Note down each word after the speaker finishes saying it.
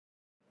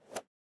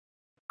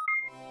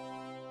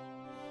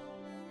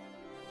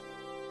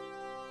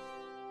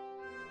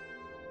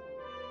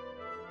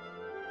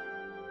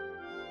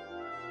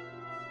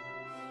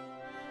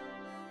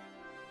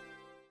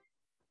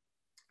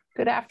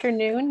Good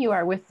afternoon. You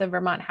are with the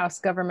Vermont House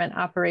Government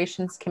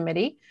Operations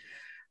Committee.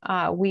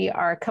 We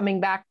are coming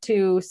back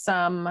to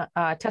some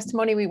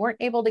testimony we weren't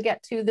able to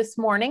get to this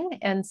morning.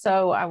 And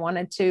so I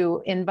wanted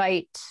to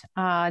invite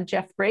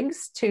Jeff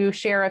Briggs to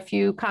share a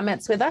few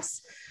comments with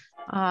us.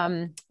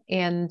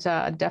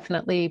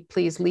 Definitely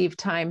please leave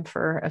time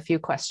for a few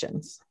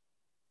questions.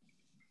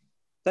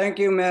 Thank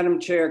you, Madam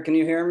Chair. Can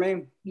you hear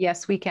me?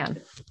 Yes, we can.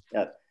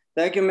 Yes.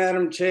 Thank you,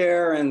 Madam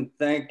Chair, and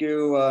thank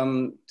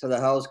you to the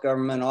House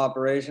Government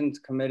Operations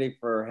Committee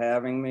for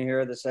having me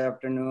here this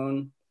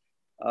afternoon.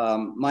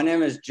 My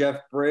name is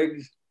Jeff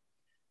Briggs.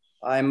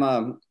 I'm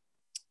a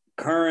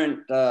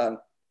current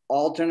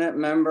alternate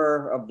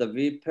member of the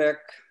VPIC,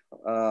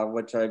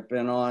 which I've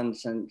been on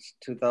since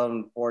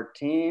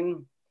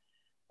 2014.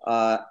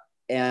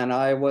 And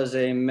I was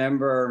a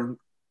member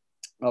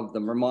of the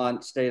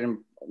Vermont State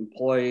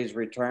Employees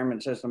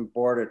Retirement System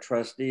Board of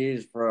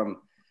Trustees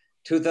from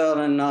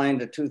 2009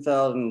 to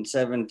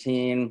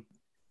 2017,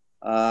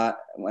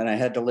 when I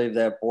had to leave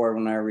that board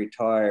when I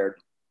retired.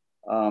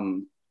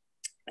 And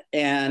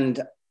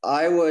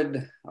I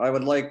would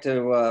like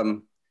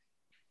to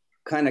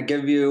kind of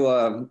give you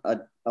a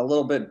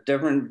little bit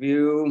different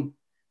view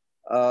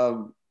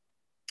of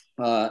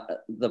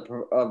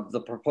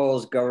the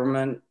proposed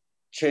government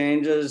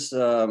changes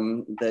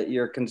that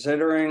you're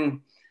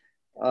considering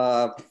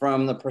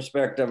from the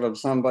perspective of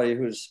somebody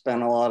who's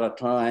spent a lot of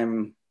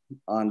time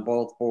on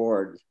both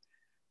boards.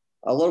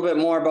 A little bit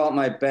more about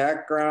my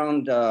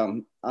background.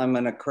 I'm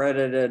an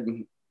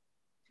accredited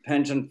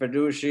pension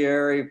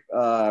fiduciary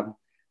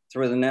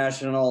through the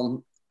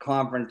National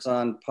Conference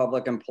on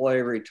Public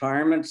Employee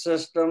Retirement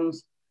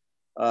Systems,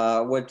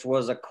 which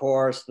was a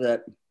course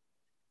that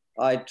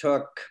I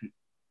took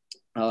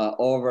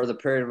over the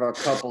period of a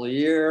couple of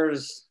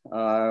years.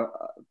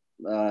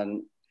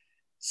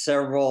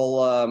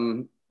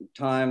 Several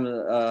times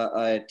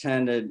I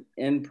attended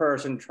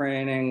in-person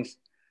trainings,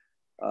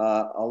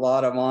 a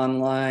lot of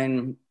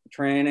online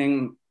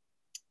training,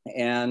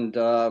 and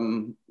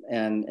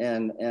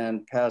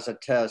pass a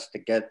test to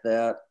get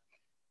that.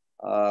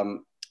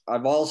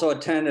 I've also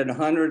attended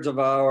hundreds of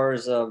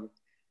hours of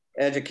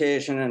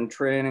education and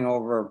training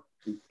over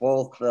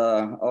both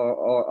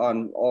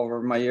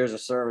over my years of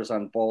service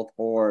on both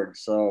boards.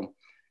 So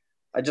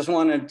I just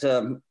wanted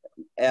to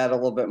add a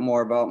little bit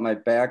more about my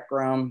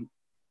background.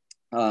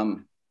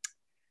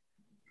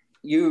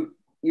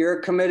 Your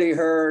committee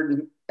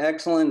heard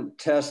excellent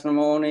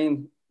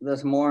testimony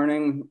this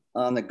morning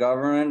on the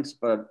governance,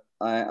 but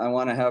I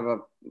want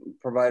to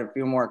provide a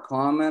few more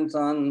comments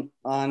on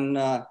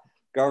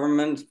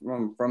government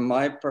from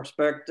my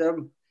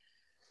perspective.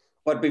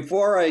 But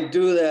before I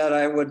do that,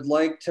 I would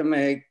like to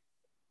make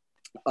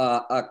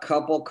a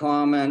couple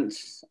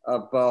comments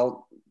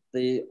about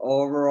the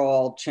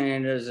overall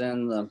changes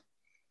in the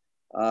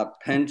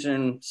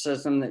pension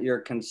system that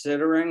you're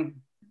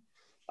considering.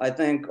 I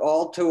think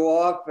all too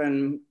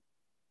often,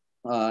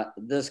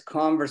 this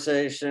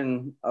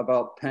conversation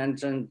about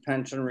pension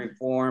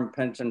reform,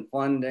 pension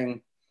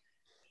funding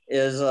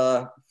is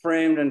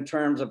framed in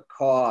terms of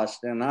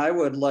cost. And I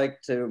would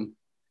like to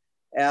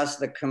ask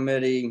the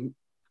committee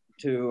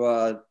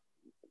to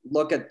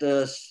look at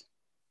this,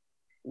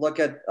 look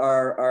at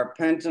our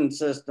pension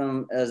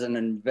system as an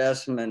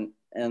investment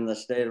in the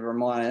state of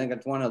Vermont. I think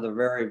it's one of the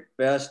very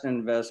best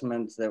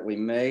investments that we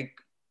make.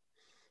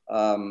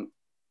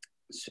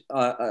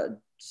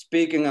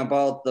 Speaking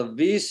about the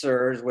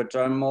VSERS, which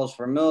I'm most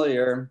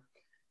familiar,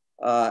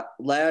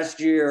 last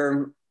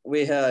year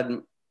we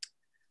had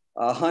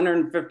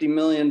 $150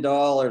 million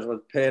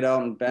was paid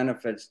out in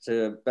benefits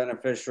to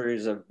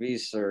beneficiaries of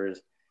VSERS.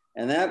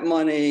 And that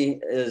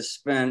money is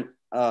spent,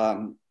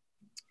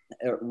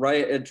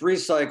 it's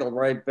recycled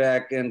right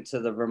back into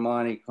the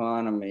Vermont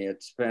economy.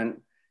 It's spent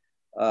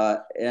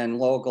in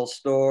local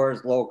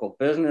stores, local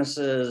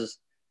businesses,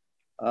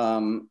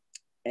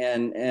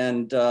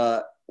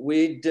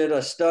 we did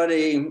a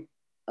study.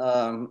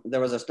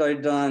 There was a study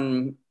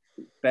done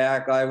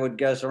back, I would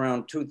guess,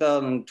 around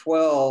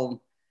 2012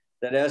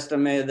 that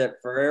estimated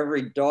that for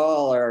every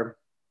dollar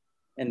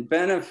in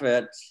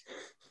benefits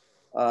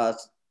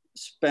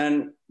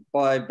spent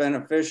by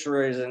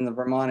beneficiaries in the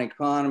Vermont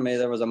economy,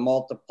 there was a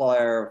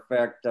multiplier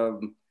effect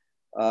of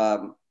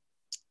 $1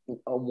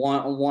 or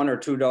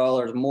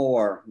 $2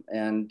 more.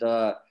 And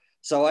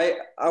so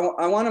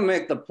I want to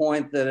make the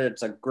point that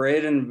it's a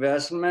great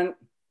investment.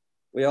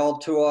 We all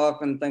too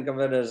often think of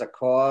it as a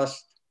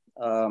cost.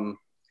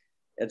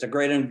 It's a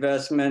great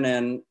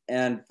investment,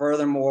 and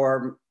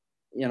furthermore,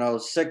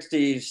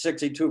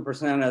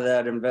 62% of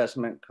that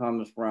investment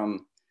comes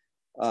from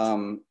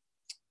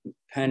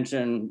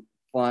pension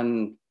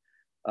fund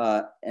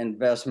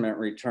investment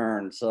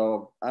return.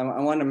 So I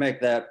want to make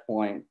that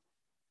point.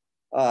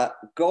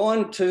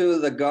 Going to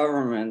the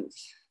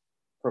government's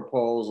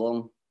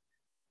proposal,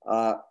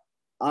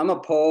 I'm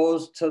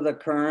opposed to the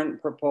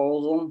current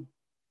proposal.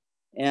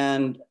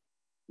 And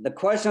the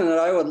question that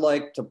I would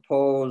like to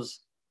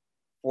pose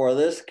for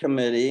this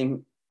committee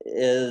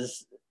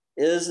is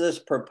this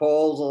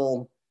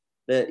proposal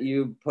that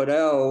you put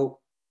out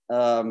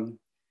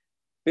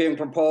being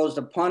proposed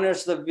to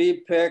punish the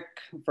VPIC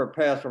for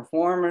past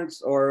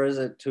performance, or is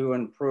it to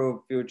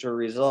improve future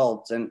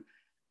results? And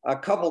a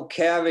couple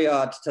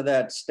caveats to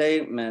that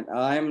statement.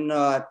 I'm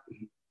not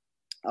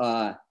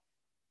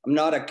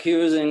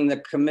accusing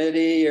the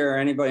committee or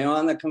anybody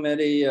on the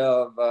committee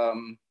of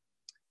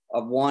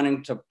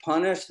wanting to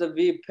punish the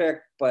VPIC,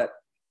 but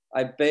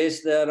I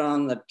base that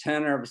on the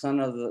tenor of some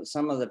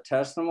of the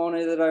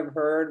testimony that I've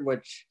heard,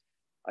 which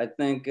I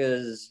think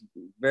is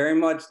very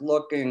much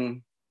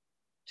looking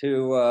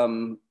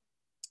to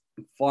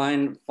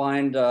find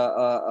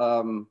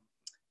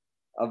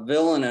a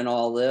villain in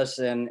all this,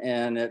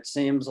 and it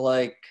seems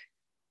like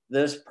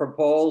this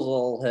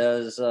proposal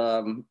has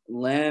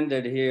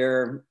landed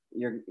here.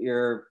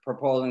 You're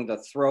proposing to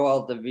throw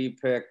out the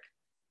VPIC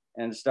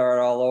and start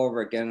all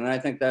over again, and I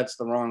think that's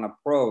the wrong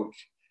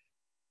approach.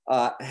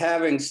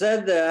 Having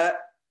said that,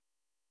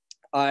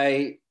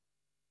 I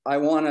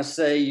want to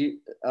say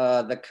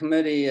the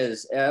committee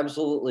is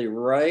absolutely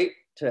right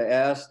to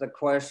ask the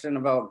question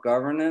about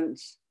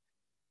governance.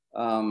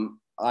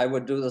 I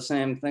would do the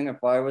same thing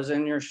if I was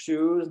in your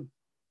shoes,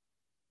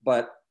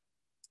 but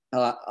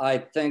I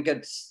think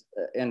it's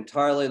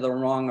entirely the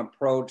wrong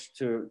approach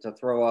to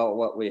throw out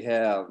what we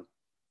have.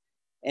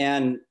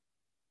 And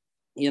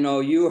you know,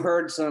 you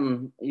heard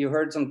some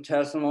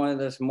testimony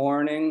this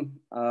morning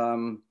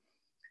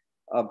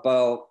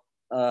about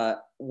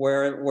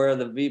where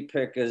the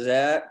VPIC is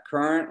at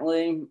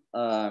currently.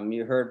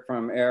 You heard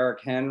from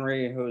Eric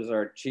Henry, who's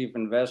our Chief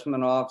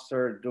Investment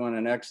Officer, doing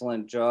an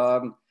excellent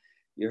job.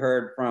 You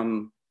heard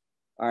from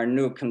our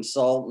new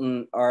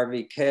consultant,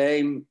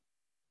 RVK.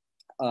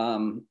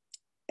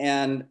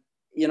 And,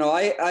 you know,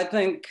 I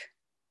think,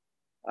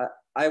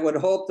 I would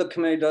hope the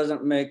committee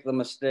doesn't make the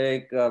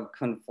mistake of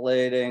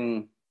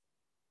conflating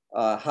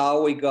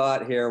how we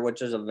got here,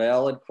 which is a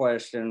valid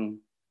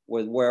question,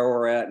 with where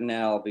we're at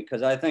now,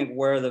 because I think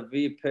where the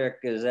VPIC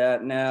is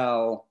at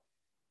now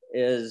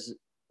is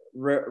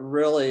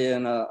really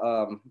in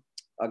a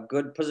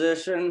good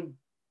position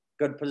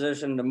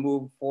to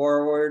move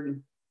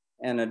forward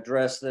and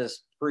address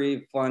this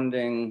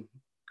pre-funding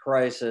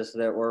crisis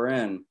that we're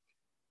in.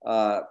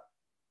 The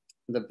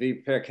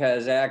VPIC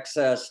has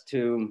access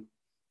to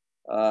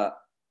a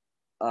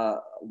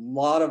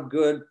lot of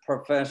good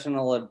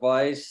professional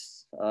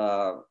advice.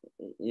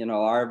 You know,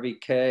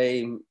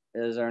 RVK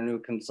is our new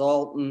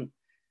consultant.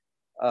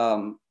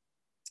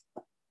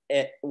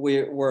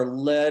 We're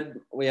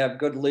led, we have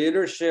good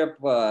leadership.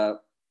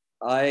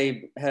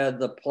 I had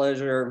the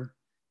pleasure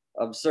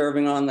of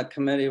serving on the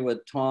committee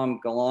with Tom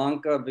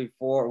Galanka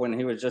before, when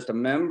he was just a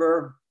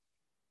member,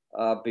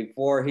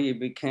 before he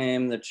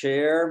became the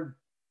chair.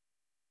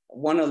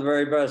 One of the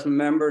very best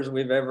members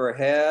we've ever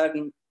had.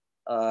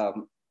 I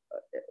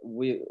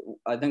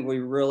think we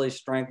really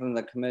strengthened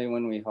the committee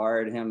when we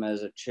hired him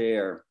as a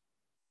chair.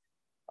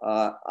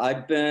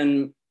 I've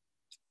been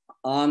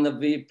on the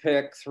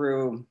VPIC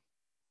through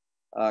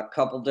a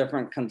couple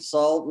different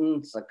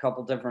consultants, a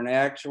couple different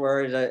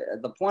actuaries.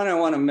 The point I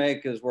want to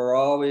make is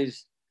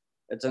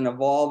it's an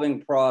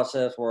evolving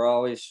process. We're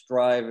always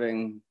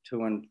striving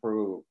to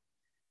improve.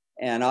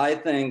 And I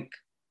think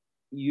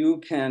you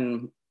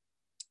can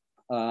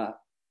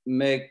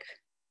make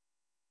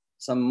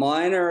some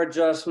minor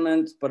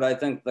adjustments, but I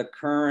think the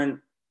current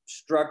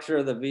structure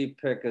of the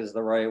VPIC is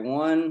the right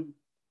one.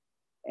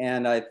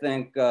 And I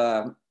think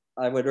I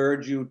would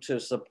urge you to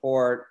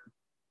support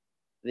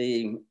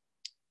the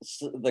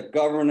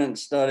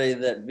governance study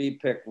that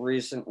VPIC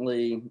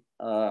recently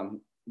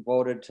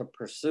voted to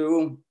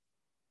pursue,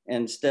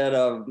 instead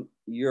of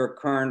your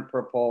current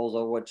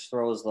proposal, which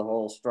throws the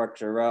whole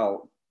structure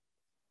out.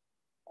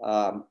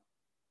 I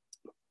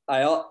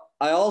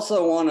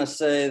also want to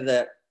say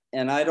that,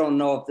 and I don't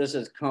know if this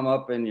has come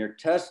up in your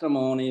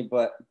testimony,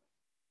 but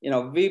you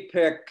know,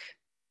 VPIC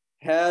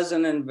has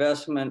an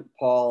investment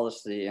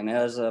policy, and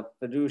as a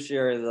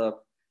fiduciary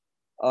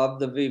of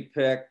the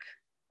VPIC,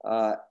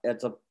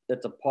 it's a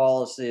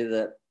policy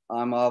that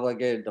I'm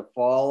obligated to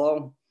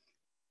follow.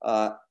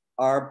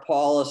 Our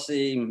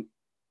policy,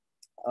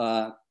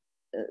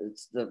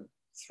 it's the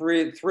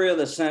three of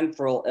the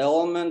central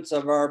elements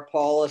of our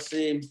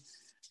policy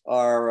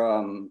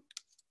are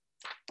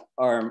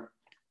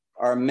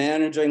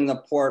managing the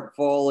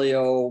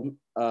portfolio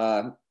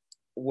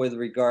with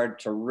regard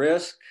to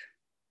risk.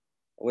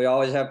 We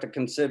always have to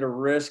consider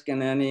risk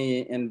in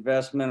any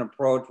investment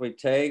approach we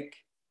take.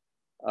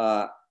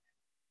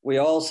 We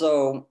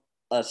also,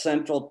 a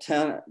central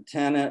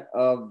tenet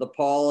of the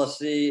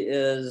policy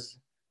is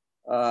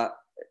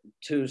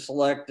to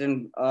select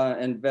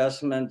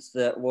investments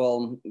that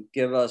will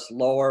give us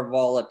lower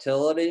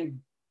volatility.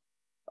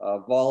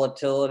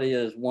 Volatility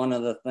is one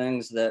of the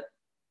things that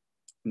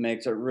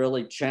makes it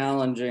really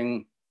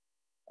challenging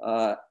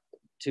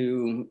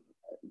to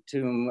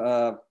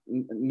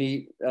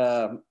meet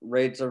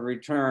rates of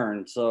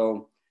return.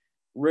 So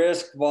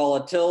risk,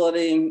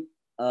 volatility,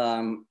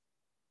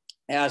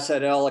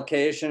 asset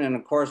allocation, and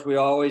of course we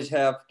always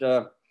have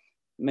to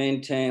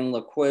maintain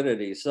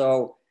liquidity.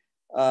 So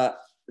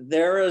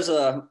there is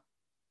a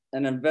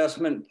an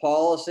investment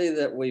policy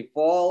that we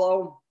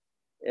follow.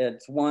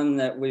 It's one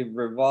that we've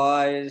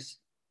revised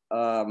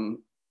in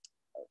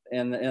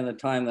the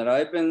time that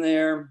I've been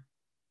there,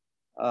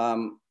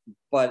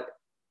 but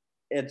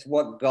it's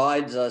what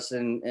guides us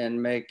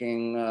in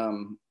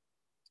making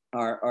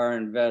our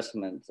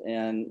investments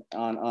and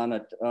on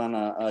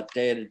a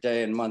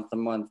day-to-day and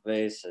month-to-month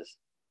basis.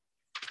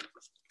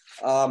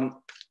 I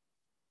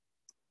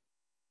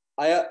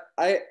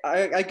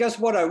guess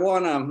what I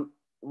want to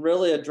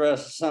really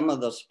address some of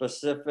the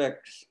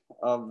specifics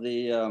of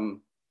the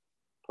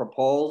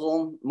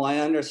proposal. My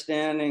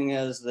understanding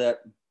is that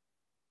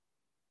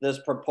this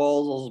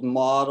proposal is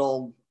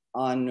modeled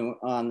on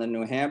the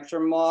New Hampshire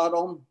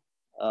model.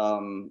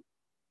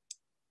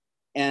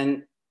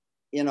 And,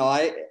 you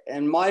know,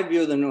 in my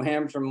view, the New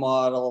Hampshire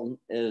model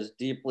is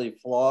deeply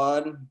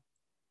flawed.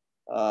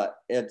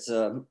 It's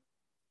a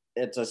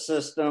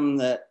system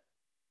that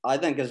I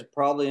think is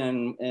probably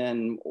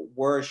in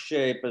worse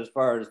shape as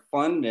far as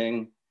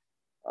funding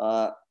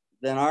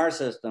than our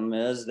system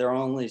is. They're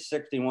only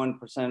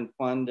 61%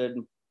 funded.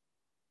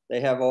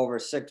 They have over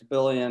 $6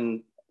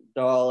 billion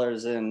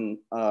in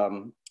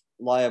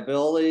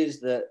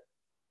liabilities that,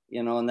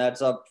 you know, and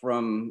that's up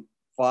from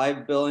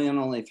 5 billion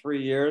only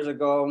 3 years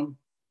ago.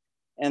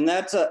 And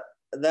that's a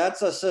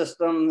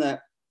system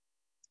that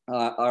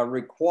a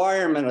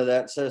requirement of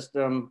that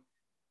system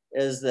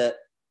is that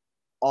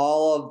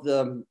all of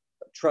the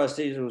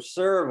trustees who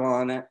serve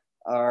on it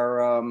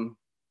are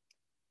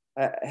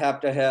have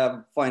to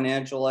have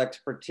financial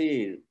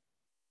expertise.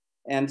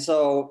 And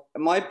so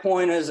my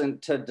point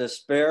isn't to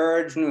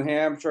disparage New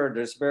Hampshire or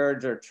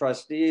disparage our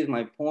trustees.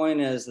 My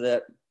point is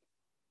that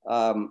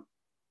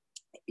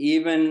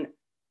even,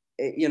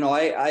 you know,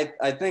 I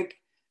think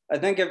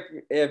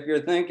if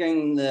you're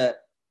thinking that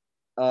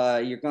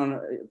you're going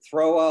to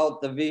throw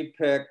out the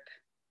VPIC,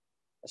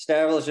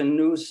 establish a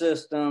new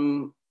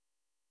system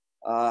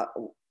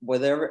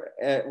where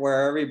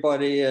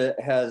everybody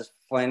has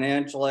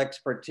financial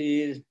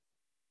expertise,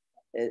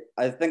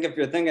 I think if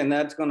you're thinking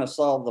that's going to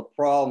solve the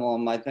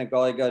problem, I think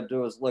all you got to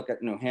do is look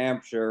at New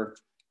Hampshire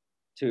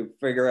to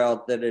figure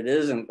out that it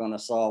isn't going to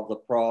solve the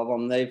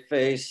problem. They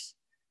face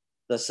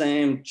the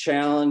same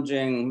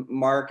challenging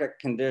market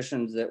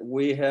conditions that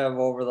we have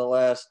over the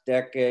last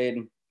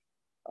decade,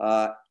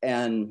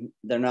 and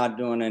they're not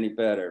doing any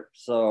better.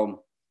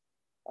 So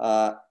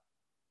I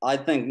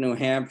think New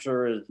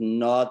Hampshire is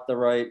not the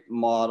right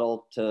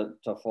model to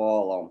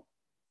follow.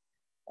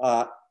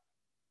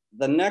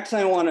 The next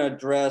thing I want to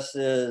address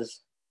is,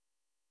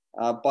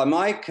 by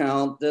my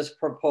count, this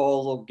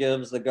proposal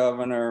gives the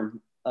governor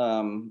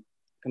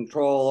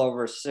control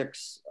over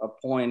 6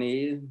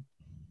 appointees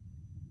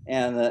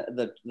and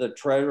the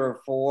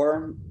treasurer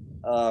 4.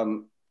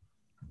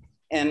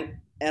 And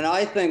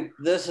I think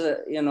this is,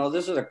 you know,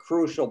 this is a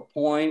crucial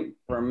point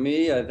for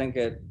me. I think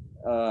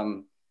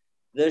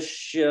this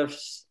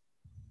shifts,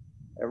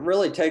 it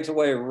really takes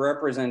away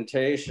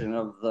representation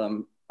of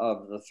the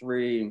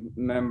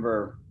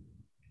 3-member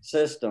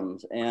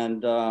systems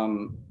and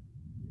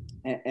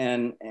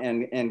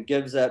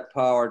gives that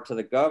power to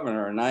the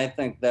governor. And I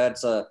think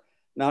that's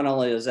not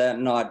only is that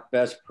not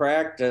best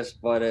practice,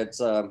 but it's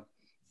not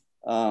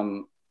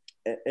going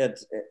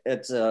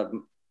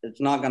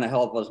to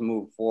help us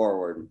move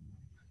forward.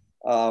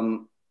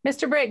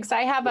 Mr. Briggs,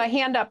 I have a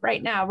hand up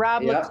right now.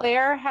 Rob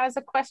Leclerc has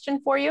a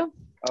question for you.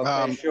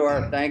 Okay,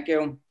 sure. Thank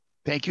you.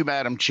 Thank you,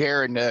 Madam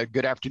Chair, and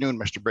good afternoon,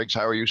 Mr. Briggs.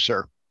 How are you,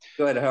 sir?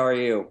 Good. How are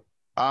you?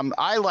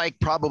 I, like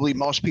probably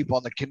most people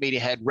on the committee,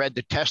 had read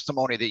the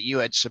testimony that you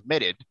had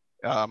submitted.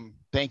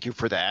 Thank you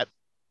for that.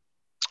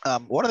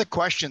 One of the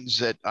questions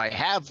that I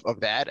have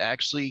of that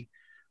actually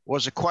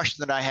was a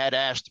question that I had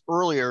asked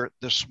earlier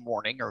this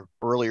morning or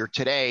earlier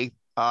today.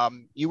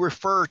 You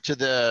refer to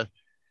the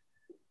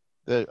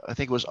I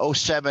think it was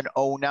 07,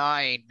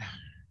 09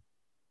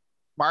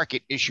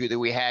 market issue that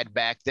we had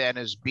back then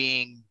as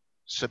being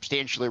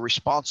substantially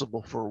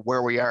responsible for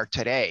where we are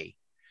today.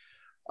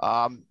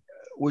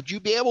 Would you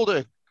be able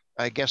to,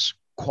 I guess,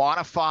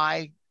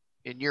 quantify,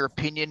 in your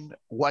opinion,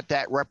 what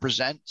that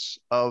represents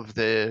of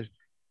the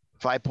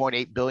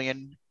 5.8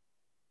 billion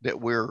that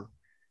we're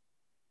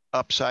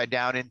upside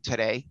down in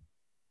today?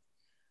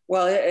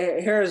 Well,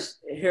 here's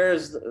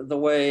the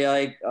way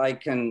I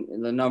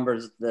can, the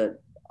numbers that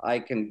I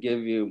can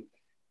give you.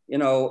 You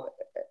know,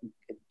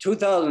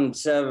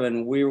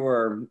 2007, we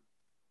were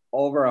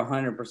over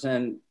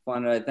 100%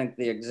 funded. I think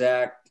the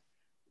exact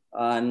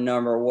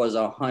number was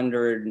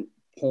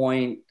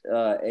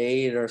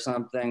 100.8 or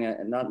something,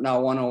 not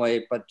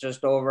 108, but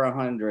just over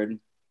 100.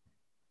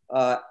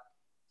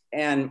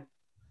 And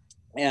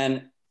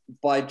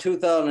by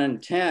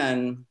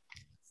 2010,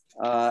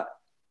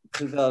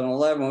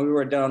 2011, we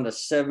were down to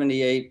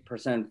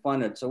 78%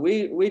 funded. So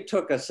we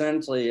took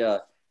essentially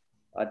a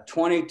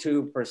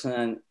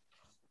 22%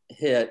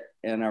 hit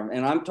in our,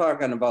 and I'm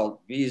talking about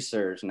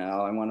VSERS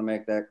now, I want to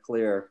make that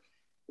clear.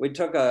 We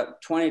took a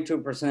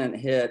 22%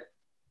 hit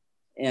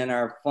in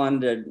our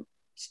funded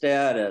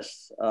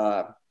status.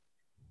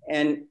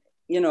 And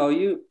you know,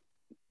 you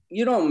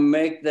don't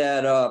make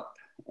that up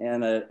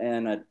and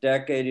a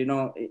decade,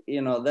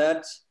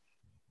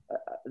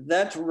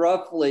 that's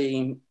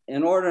roughly,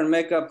 in order to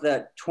make up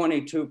that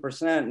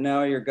 22%,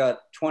 now you've got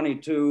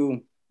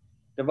 22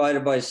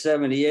 divided by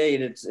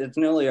 78, it's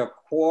nearly a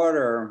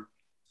quarter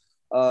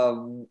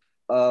of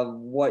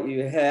what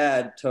you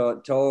had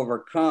to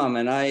overcome.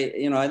 And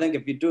I think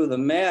if you do the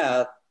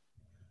math,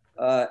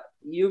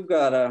 you've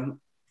got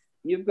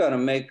to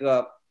make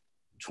up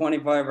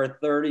 25 or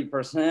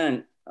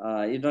 30%.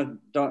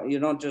 You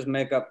don't just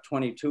make up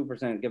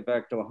 22%, get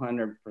back to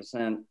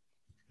 100%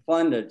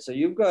 funded. So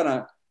you've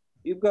got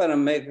to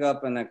make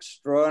up an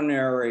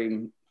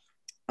extraordinary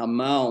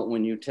amount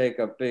when you take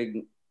a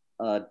big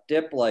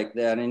dip like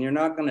that, and you're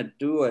not going to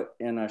do it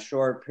in a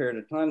short period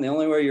of time. The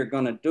only way you're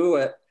going to do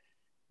it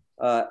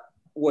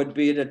would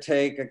be to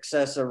take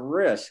excessive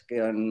risk,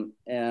 and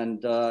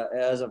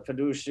as a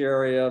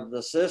fiduciary of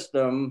the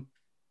system,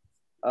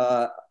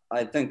 I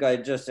think I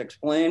just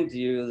explained to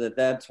you that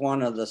that's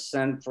one of the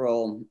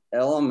central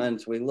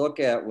elements we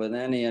look at with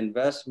any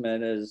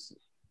investment is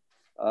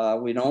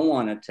we don't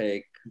want to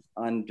take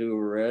undue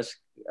risk,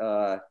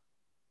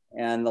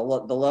 and the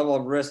level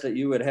of risk that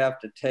you would have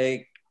to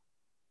take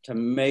to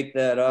make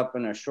that up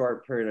in a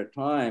short period of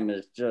time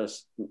is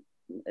just,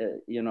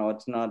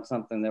 it's not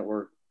something that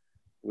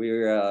we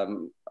are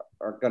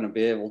going to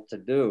be able to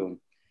do.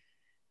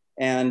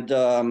 And,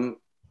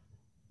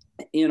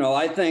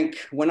 I think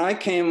when I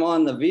came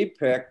on the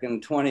VPIC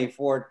in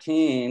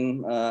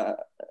 2014,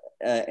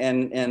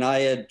 and I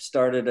had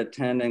started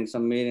attending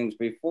some meetings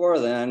before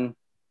then,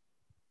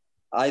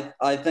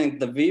 I think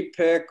the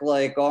VPIC,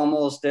 like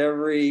almost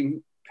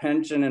every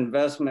pension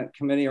investment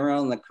committee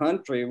around the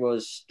country,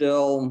 was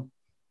still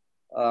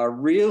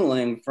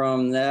reeling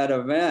from that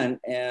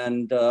event,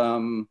 and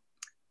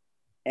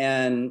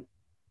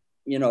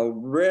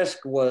risk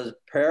was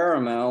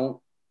paramount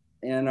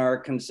in our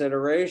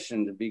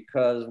consideration,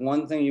 because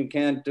one thing you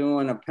can't do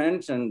in a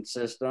pension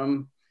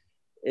system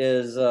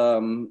is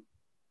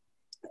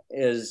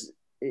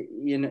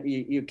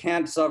you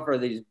can't suffer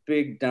these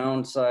big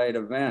downside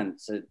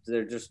events.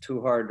 They're just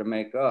too hard to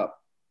make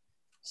up.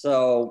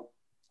 So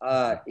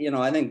I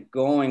think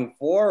going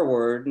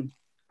forward,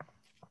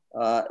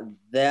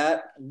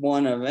 that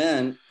one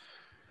event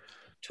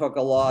took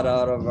a lot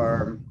out of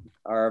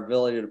our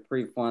ability to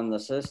pre-fund the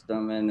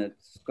system, and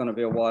it's going to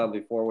be a while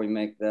before we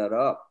make that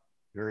up.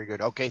 Very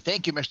good. Okay,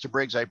 thank you, Mr.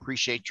 Briggs. I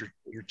appreciate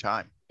your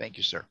time. Thank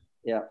you, sir.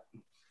 Yeah.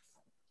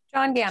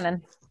 John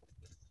Gannon.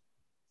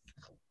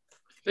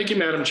 Thank you,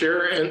 Madam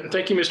Chair, and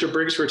thank you, Mr.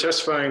 Briggs, for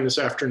testifying this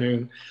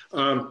afternoon.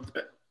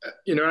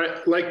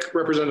 Like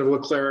Representative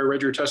LeClaire, I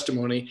read your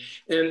testimony,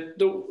 and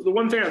the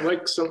one thing I'd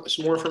like some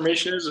more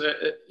information is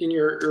in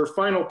your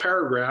final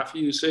paragraph,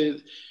 you say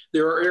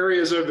there are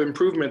areas of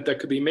improvement that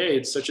could be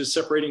made, such as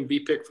separating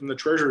VPIC from the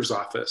Treasurer's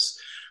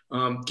Office,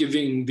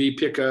 giving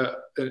VPIC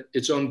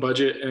its own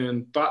budget,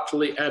 and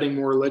thoughtfully adding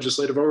more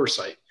legislative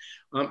oversight.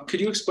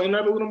 Could you explain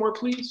that a little more,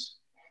 please?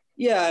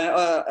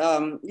 Yeah,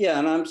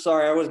 and I'm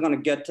sorry, I was going to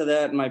get to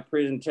that in my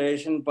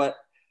presentation, but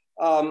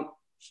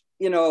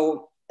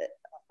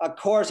of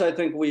course, I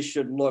think we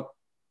should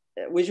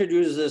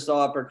use this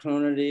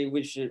opportunity.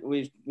 We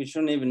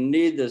shouldn't even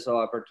need this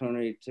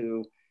opportunity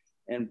to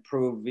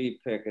improve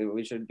VPIC.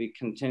 We should be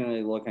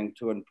continually looking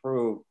to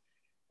improve.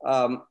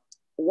 So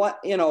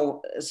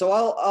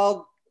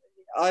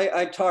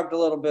I talked a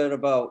little bit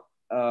about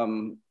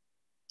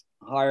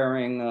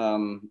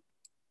hiring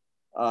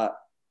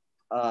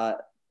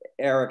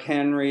Eric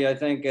Henry, I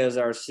think, as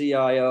our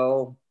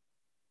CIO,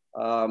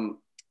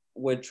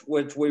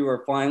 which we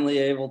were finally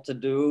able to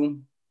do.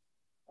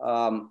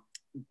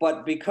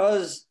 But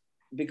because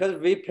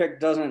VPIC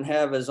doesn't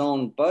have his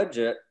own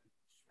budget,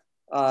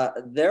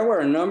 there were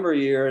a number of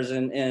years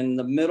in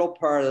the middle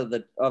part of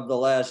the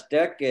last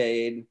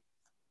decade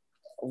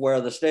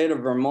where the state of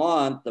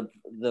Vermont,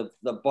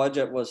 the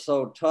budget was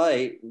so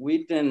tight,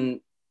 we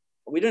didn't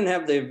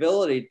have the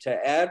ability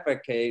to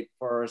advocate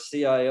for a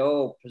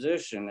CIO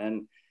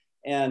position.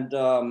 And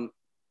I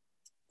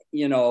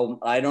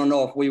don't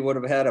know if we would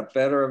have had a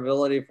better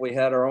ability if we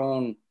had our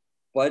own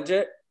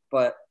budget,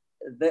 but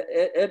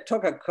it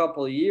took a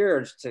couple of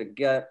years to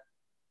get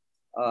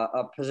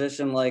a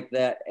position like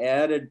that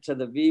added to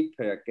the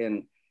VPIC.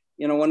 And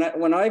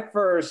when I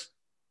first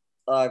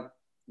got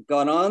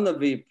on the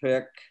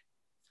VPIC,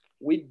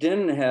 we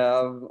didn't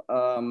have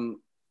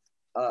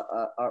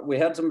we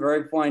had some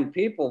very fine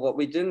people, but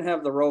we didn't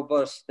have the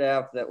robust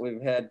staff that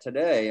we've had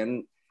today.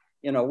 And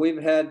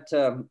we've had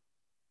to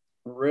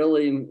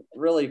really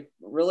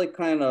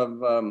kind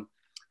of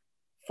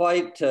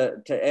fight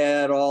to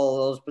add all of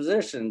those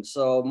positions.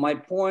 So my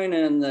point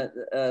in that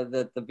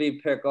the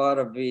VPIC ought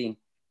to be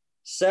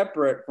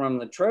separate from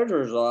the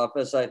Treasurer's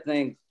Office, I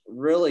think,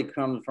 really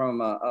comes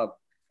from a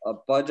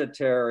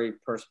budgetary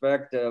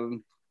perspective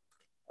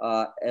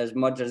as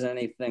much as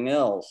anything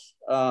else.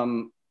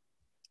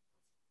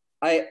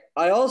 I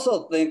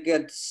also think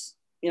it's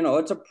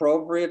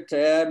appropriate to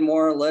add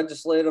more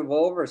legislative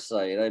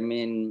oversight. I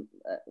mean,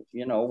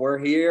 we're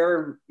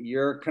here,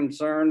 you're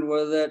concerned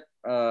with it.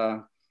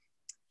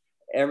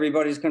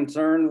 everybody's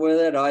concerned with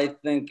it. I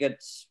think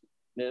it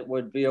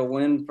would be a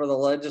win for the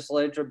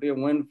legislature, be a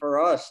win for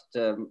us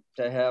to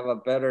have a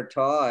better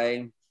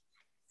tie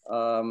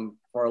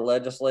for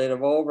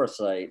legislative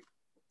oversight.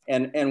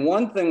 And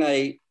one thing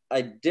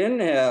I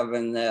didn't have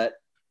in that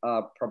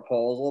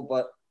proposal,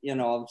 but you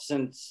know,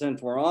 since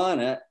we're on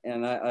it,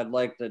 and I'd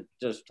like to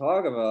just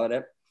talk about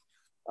it.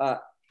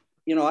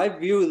 You know, I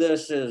view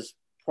this as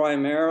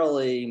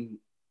primarily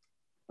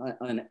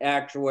an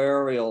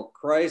actuarial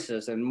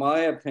crisis. In my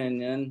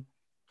opinion,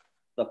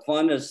 the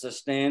fund is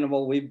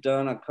sustainable. We've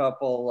done a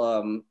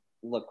couple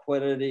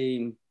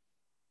liquidity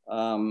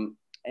and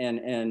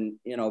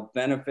you know,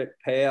 benefit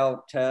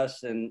payout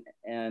tests and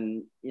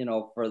you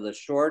know, for the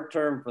short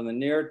term, for the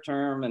near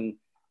term,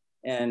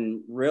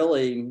 and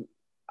really,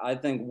 I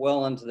think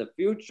well into the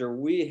future,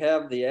 we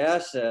have the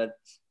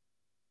assets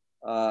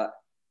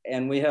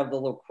and we have the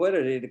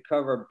liquidity to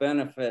cover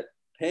benefit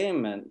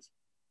payments.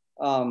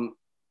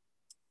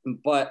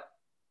 But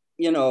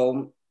you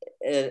know,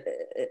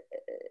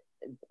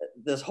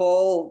 the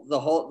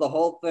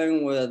whole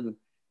thing with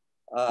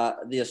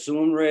the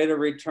assumed rate of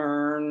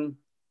return,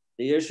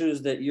 the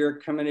issues that your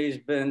committee's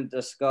been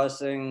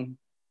discussing,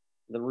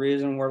 the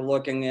reason we're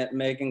looking at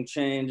making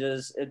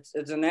changes, it's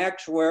an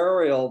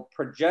actuarial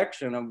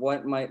projection of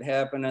what might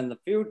happen in the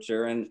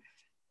future. And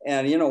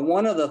you know,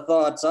 one of the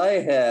thoughts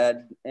I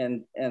had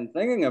and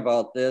thinking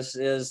about this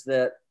is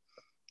that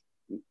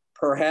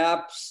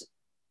perhaps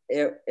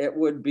it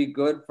would be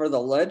good for the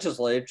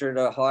legislature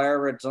to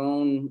hire its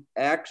own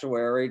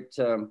actuary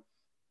to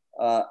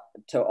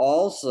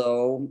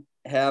also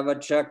have a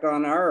check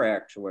on our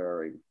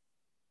actuary.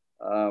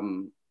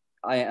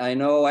 I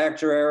know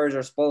actuaries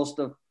are supposed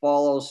to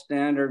follow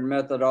standard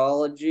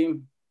methodology,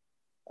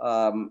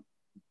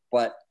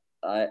 but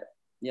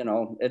you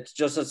know, it's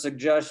just a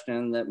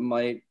suggestion that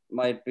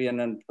might be an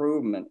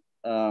improvement.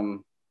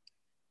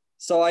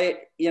 So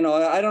you know,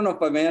 I don't know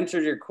if I've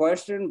answered your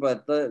question,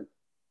 but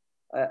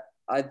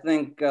I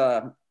think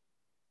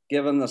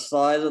given the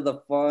size of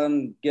the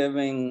fund,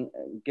 given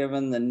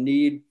the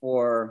need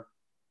for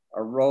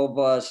a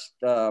robust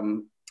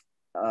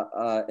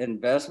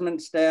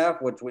investment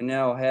staff, which we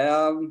now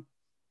have,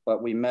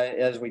 but we may,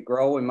 as we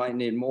grow, we might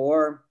need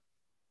more.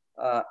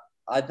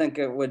 I think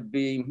it would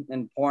be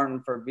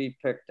important for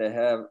VPIC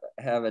to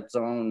have its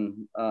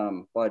own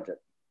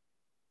budget.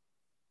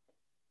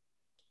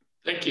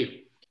 Thank you.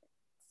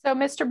 So,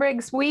 Mr.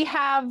 Briggs, we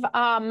have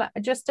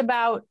just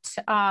about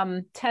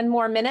 10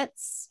 more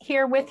minutes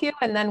here with you,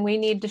 and then we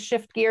need to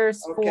shift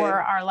gears for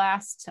our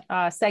last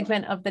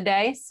segment of the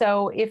day.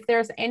 So if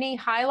there's any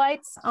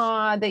highlights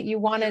that you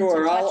wanted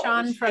to touch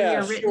on from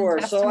your written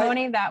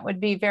testimony, that would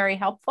be very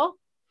helpful.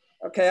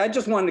 Okay, I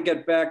just wanted to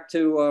get back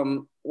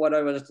to what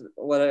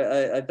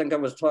I think I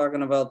was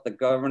talking about, the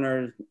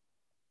governor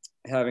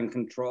having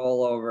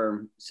control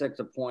over 6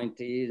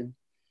 appointees.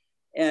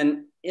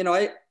 And, you know,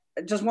 I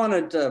just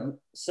wanted to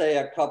say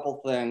a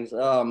couple things.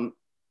 You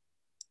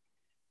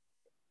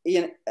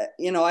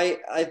know,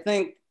 I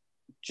think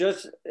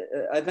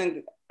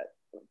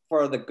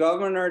for the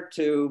governor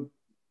to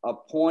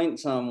appoint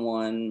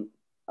someone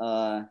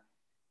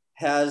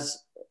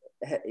has,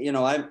 you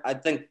know, I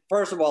think,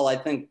 first of all, I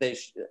think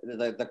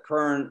the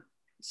current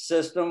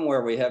system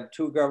where we have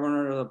 2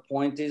 governors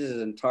appointees is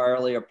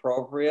entirely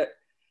appropriate.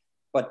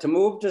 But to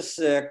move to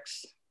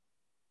 6,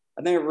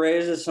 I think it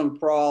raises some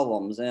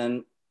problems.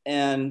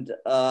 And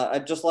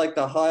I'd just like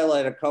to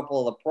highlight a couple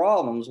of the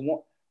problems.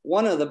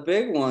 One of the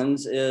big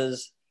ones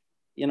is,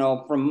 you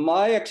know, from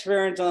my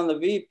experience on the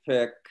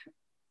VPIC,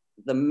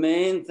 the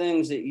main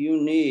things that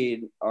you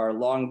need are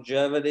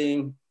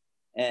longevity.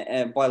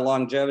 And by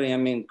longevity, I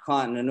mean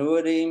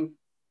continuity,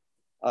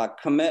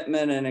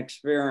 commitment, and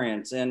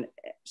experience. And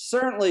it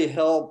certainly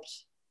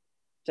helps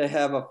to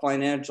have a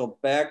financial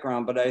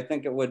background, but I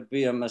think it would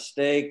be a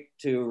mistake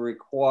to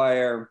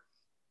require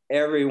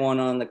everyone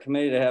on the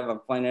committee to have a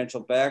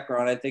financial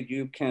background. I think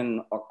you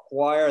can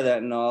acquire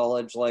that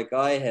knowledge like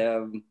I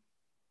have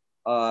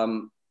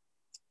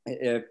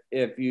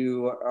if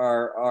you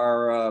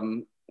are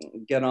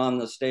get on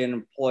the state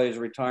employees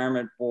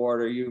retirement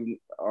board,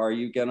 or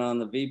you get on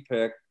the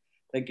VPIC. I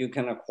think you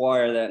can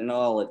acquire that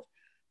knowledge.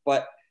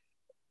 But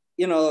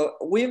you know,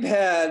 we've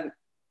had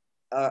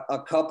a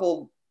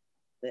couple,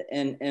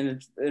 and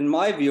in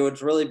my view,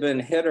 it's really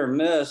been hit or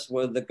miss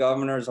with the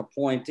governor's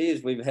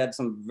appointees. We've had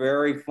some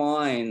very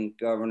fine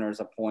governor's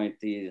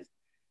appointees.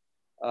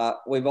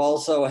 We've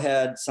also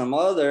had some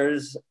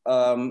others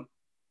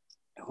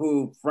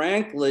who,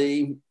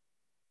 frankly,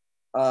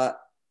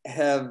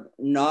 have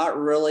not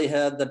really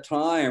had the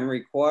time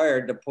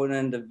required to put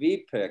into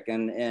VPIC.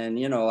 And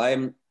you know,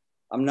 I'm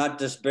not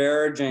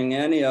disparaging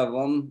any of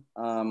them,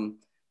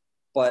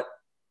 but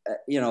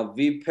you know,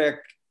 VPIC,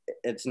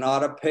 it's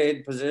not a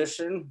paid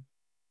position.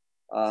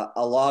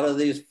 A lot of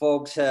these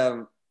folks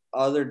have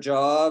other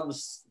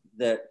jobs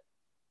that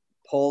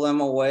pull them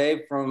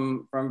away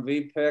from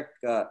VPIC.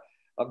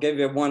 I'll give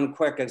you one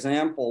quick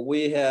example.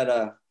 We had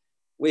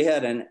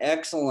an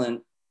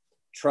excellent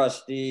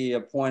trustee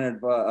appointed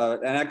by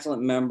an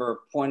excellent member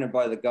appointed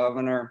by the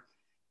governor,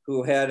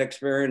 who had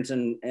experience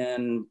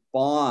in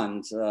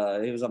bonds.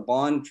 He was a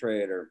bond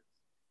trader.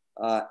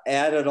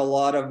 Added a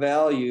lot of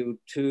value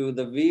to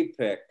the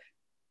VPIC.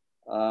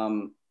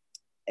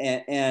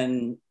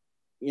 And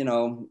you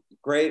know,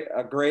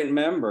 a great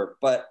member.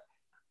 But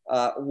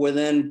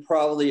within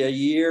probably a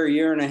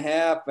year and a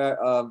half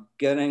of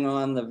getting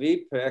on the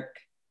VPIC,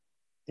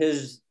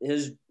 his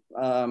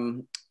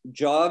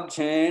job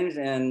changed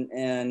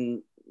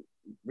and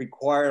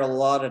required a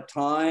lot of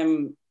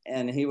time,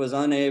 and he was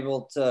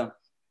unable to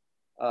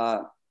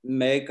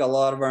make a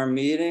lot of our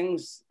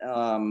meetings,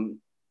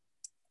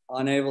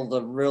 unable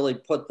to really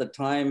put the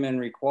time in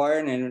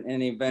required,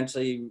 and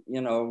eventually,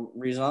 you know,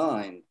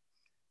 resigned.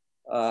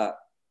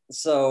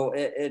 So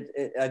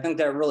I think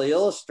that really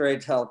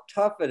illustrates how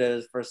tough it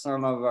is for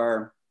some of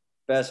our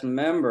best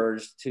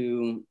members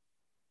to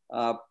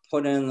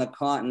put in the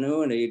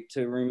continuity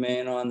to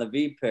remain on the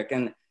VPIC.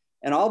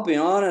 And I'll be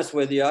honest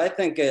with you, I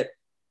think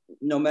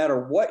no matter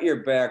what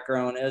your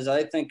background is,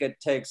 I think it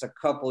takes a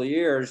couple of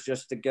years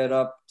just to get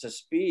up to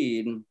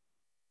speed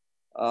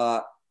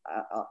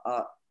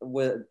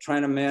with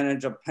trying to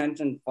manage a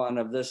pension fund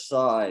of this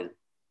size.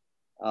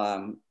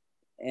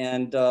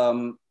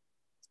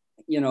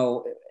 You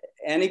know,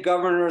 any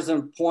governor's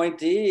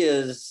appointee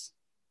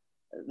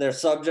they're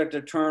subject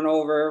to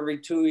turnover every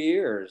 2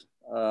 years.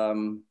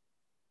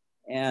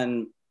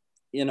 And,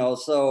 you know,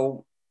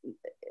 so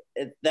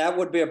that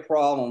would be a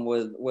problem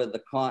with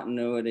the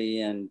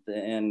continuity and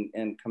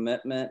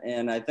commitment.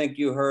 And I think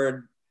you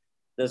heard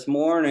this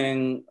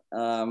morning,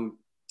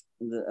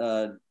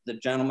 the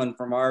gentleman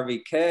from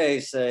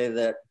RVK say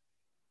that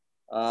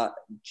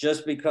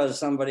just because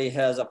somebody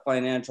has a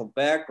financial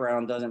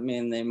background doesn't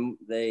mean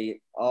they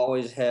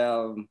always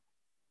have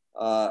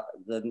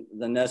the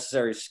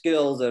necessary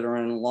skills that are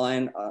in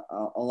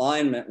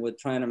alignment with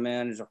trying to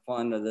manage a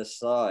fund of this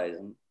size.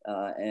 And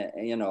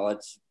you know,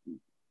 it's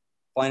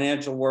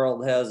financial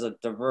world has a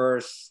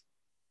diverse,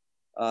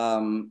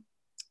 you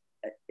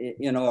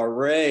know,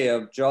 array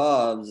of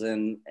jobs,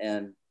 and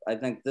I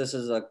think this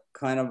is a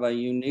kind of a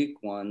unique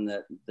one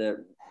that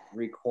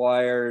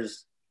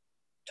requires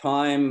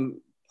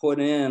time put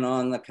in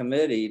on the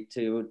committee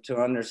to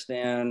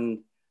understand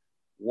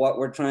what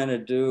we're trying to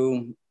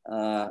do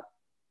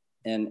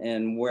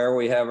and where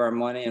we have our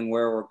money and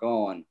where we're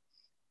going.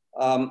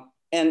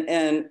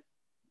 And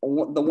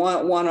the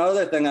one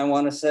other thing I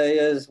want to say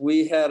is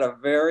we had a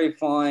very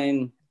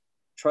fine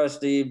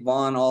trustee,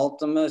 Von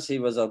Ultimus. He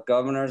was a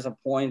governor's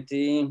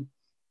appointee.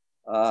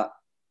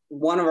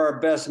 One of our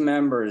best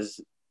members,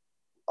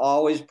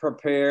 always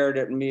prepared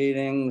at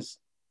meetings,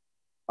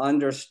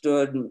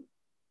 understood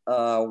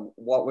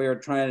what we were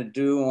trying to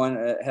do.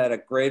 Had a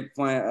great,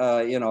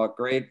 you know, a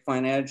great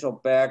financial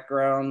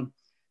background,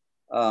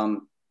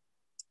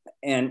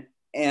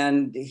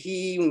 and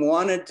he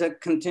wanted to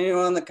continue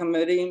on the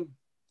committee.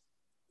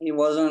 He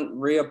wasn't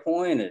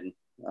reappointed.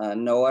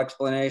 No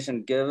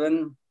explanation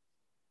given.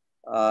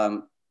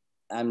 I'm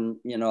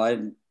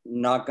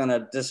not going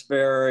to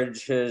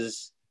disparage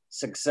his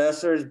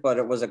successors, but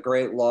it was a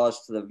great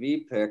loss to the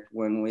VPIC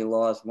when we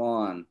lost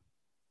Vaughn.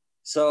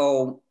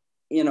 So,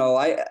 you know,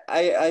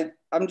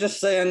 I'm just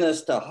saying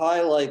this to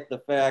highlight the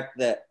fact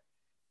that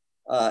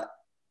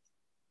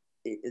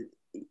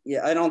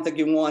yeah, I don't think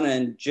you want to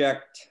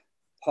inject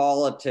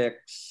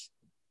politics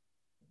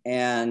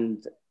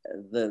and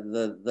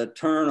the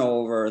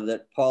turnover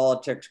that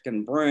politics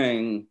can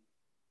bring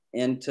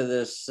into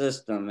this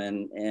system.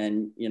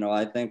 And you know,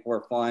 I think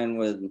we're fine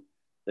with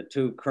the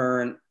two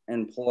current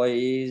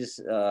employees,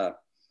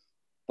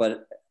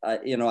 but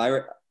you know,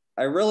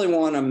 I really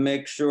want to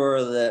make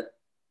sure that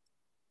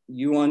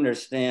you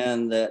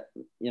understand that,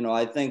 you know,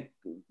 I think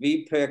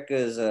VPIC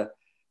is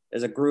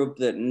a group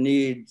that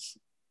needs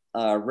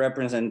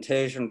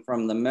representation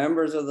from the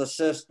members of the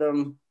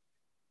system.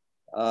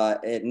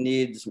 It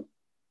needs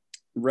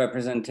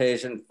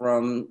representation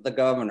from the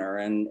governor,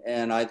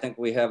 and I think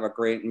we have a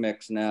great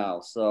mix now.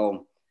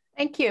 So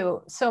thank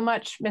you so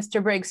much,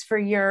 Mr. Briggs, for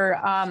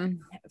your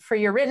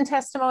written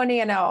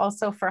testimony, and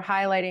also for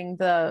highlighting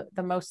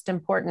the most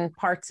important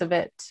parts of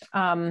it.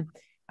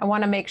 I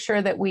want to make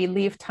sure that we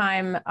leave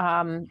time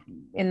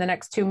in the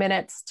next 2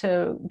 minutes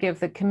to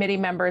give the committee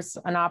members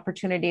an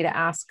opportunity to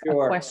ask a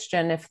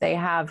question if they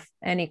have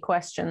any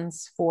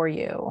questions for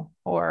you,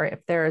 or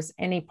if there's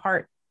any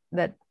part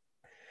that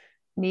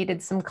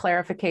needed some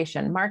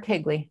clarification. Mark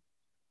Higley.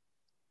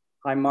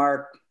 Hi,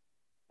 Mark.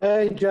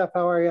 Hey, Jeff,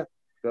 how are you?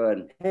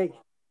 Good. Hey,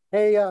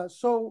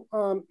 so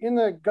in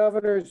the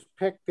governor's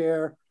pick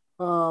there,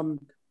 do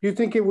you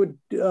think it would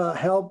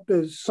help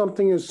as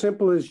something as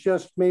simple as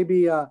just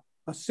maybe a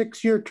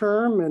 6-year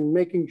term, and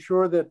making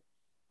sure that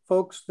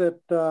folks that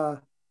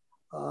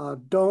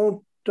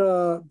don't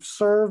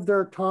serve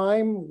their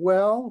time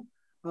well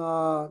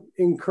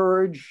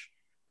encourage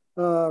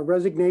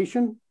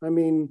resignation? I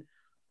mean,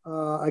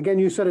 again,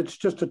 you said it's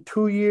just a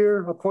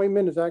 2-year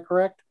appointment. Is that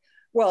correct?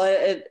 Well,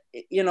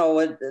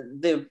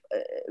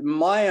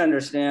 my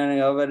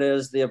understanding of it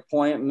is the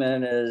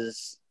appointment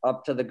is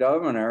up to the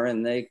governor,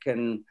 and they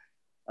can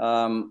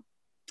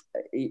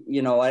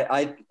you know,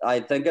 I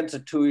think it's a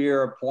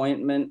 2-year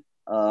appointment.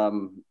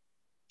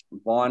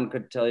 Vaughn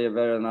could tell you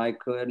better than I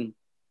could,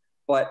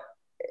 but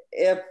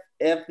if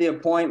the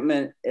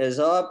appointment is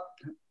up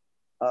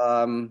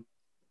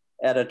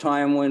at a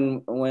time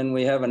when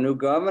we have a new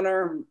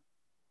governor,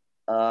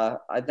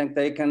 I think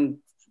they can,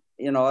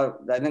 you know,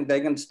 I think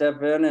they can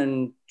step in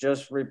and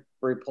just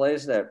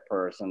replace that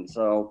person.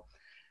 So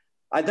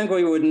I think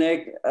we would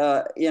make,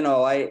 you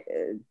know,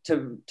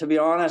 to be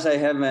honest, I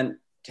haven't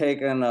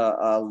taken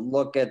a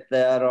look at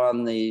that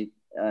on the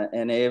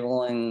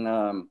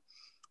enabling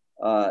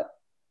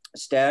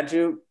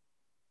statute.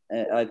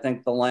 I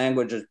think the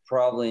language is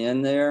probably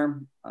in there.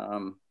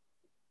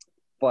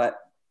 But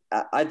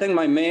I think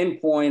my main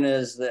point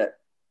is that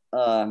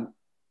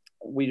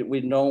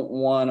we don't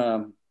want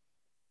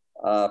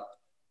a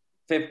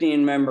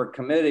 15-member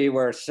committee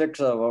where 6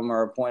 of them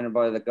are appointed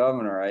by the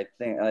governor. I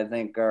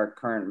think our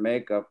current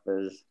makeup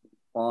is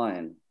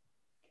fine.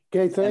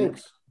 Okay,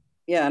 thanks.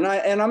 And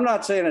I'm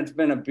not saying it's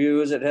been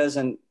abused. It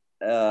hasn't.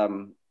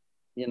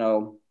 You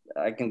know,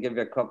 I can give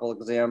you a couple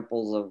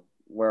examples of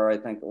where I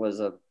think it was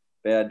a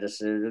bad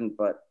decision,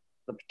 but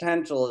the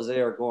potential is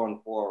there going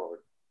forward.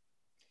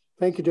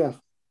 Thank you, Jeff.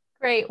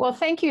 Great. Well,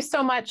 thank you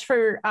so much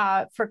for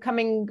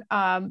coming,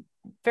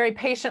 very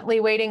patiently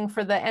waiting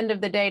for the end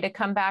of the day to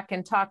come back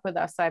and talk with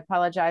us. I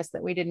apologize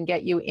that we didn't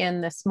get you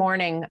in this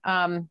morning,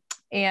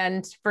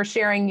 and for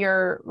sharing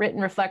your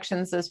written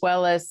reflections as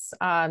well as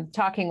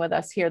talking with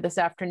us here this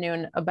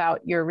afternoon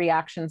about your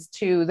reactions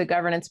to the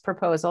governance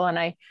proposal. And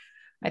I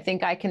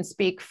think I can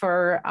speak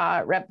for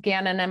Rep.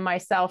 Gannon and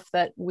myself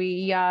that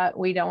we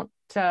don't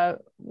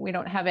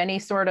have any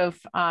sort of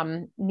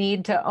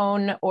need to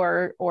own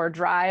or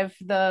drive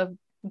the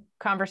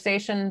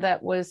conversation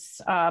that was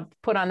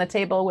put on the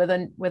table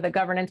with a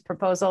governance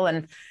proposal,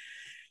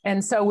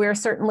 and so we're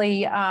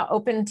certainly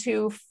open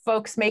to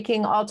folks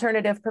making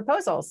alternative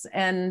proposals,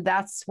 and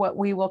that's what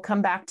we will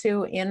come back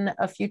to in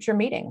a future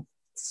meeting.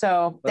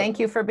 So thank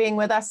you for being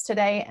with us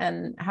today,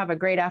 and have a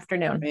great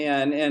afternoon.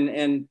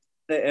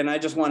 And I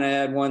just want to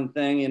add one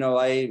thing. You know,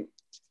 I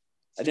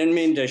didn't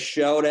mean to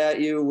shout at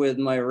you with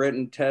my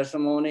written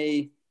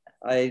testimony.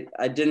 I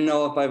didn't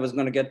know if I was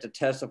going to get to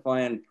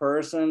testify in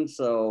person,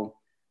 so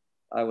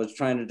I was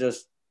trying to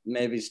just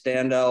maybe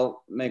stand out,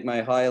 make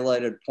my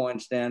highlighted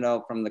point stand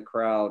out from the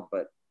crowd.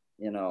 But,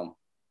 you know,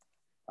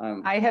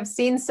 I have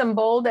seen some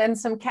bold and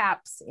some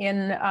caps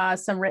in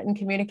some written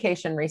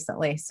communication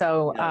recently.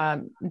 So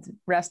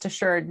rest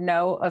assured,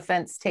 no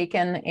offense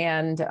taken,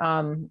 and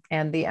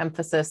the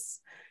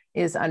emphasis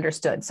is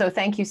understood. So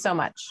thank you so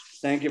much.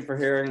 Thank you for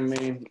hearing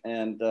me.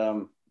 And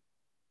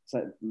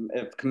so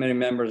if committee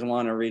members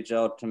want to reach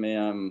out to me,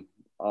 I'm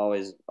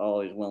always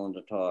willing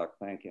to talk.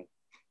 Thank you.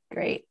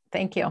 Great,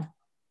 thank you.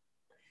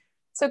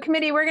 So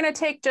committee, we're going to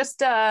take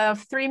just a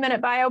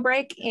 3-minute bio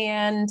break,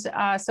 and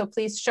so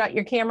please shut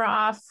your camera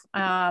off,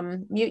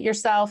 mute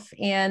yourself,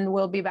 and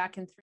we'll be back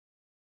in 3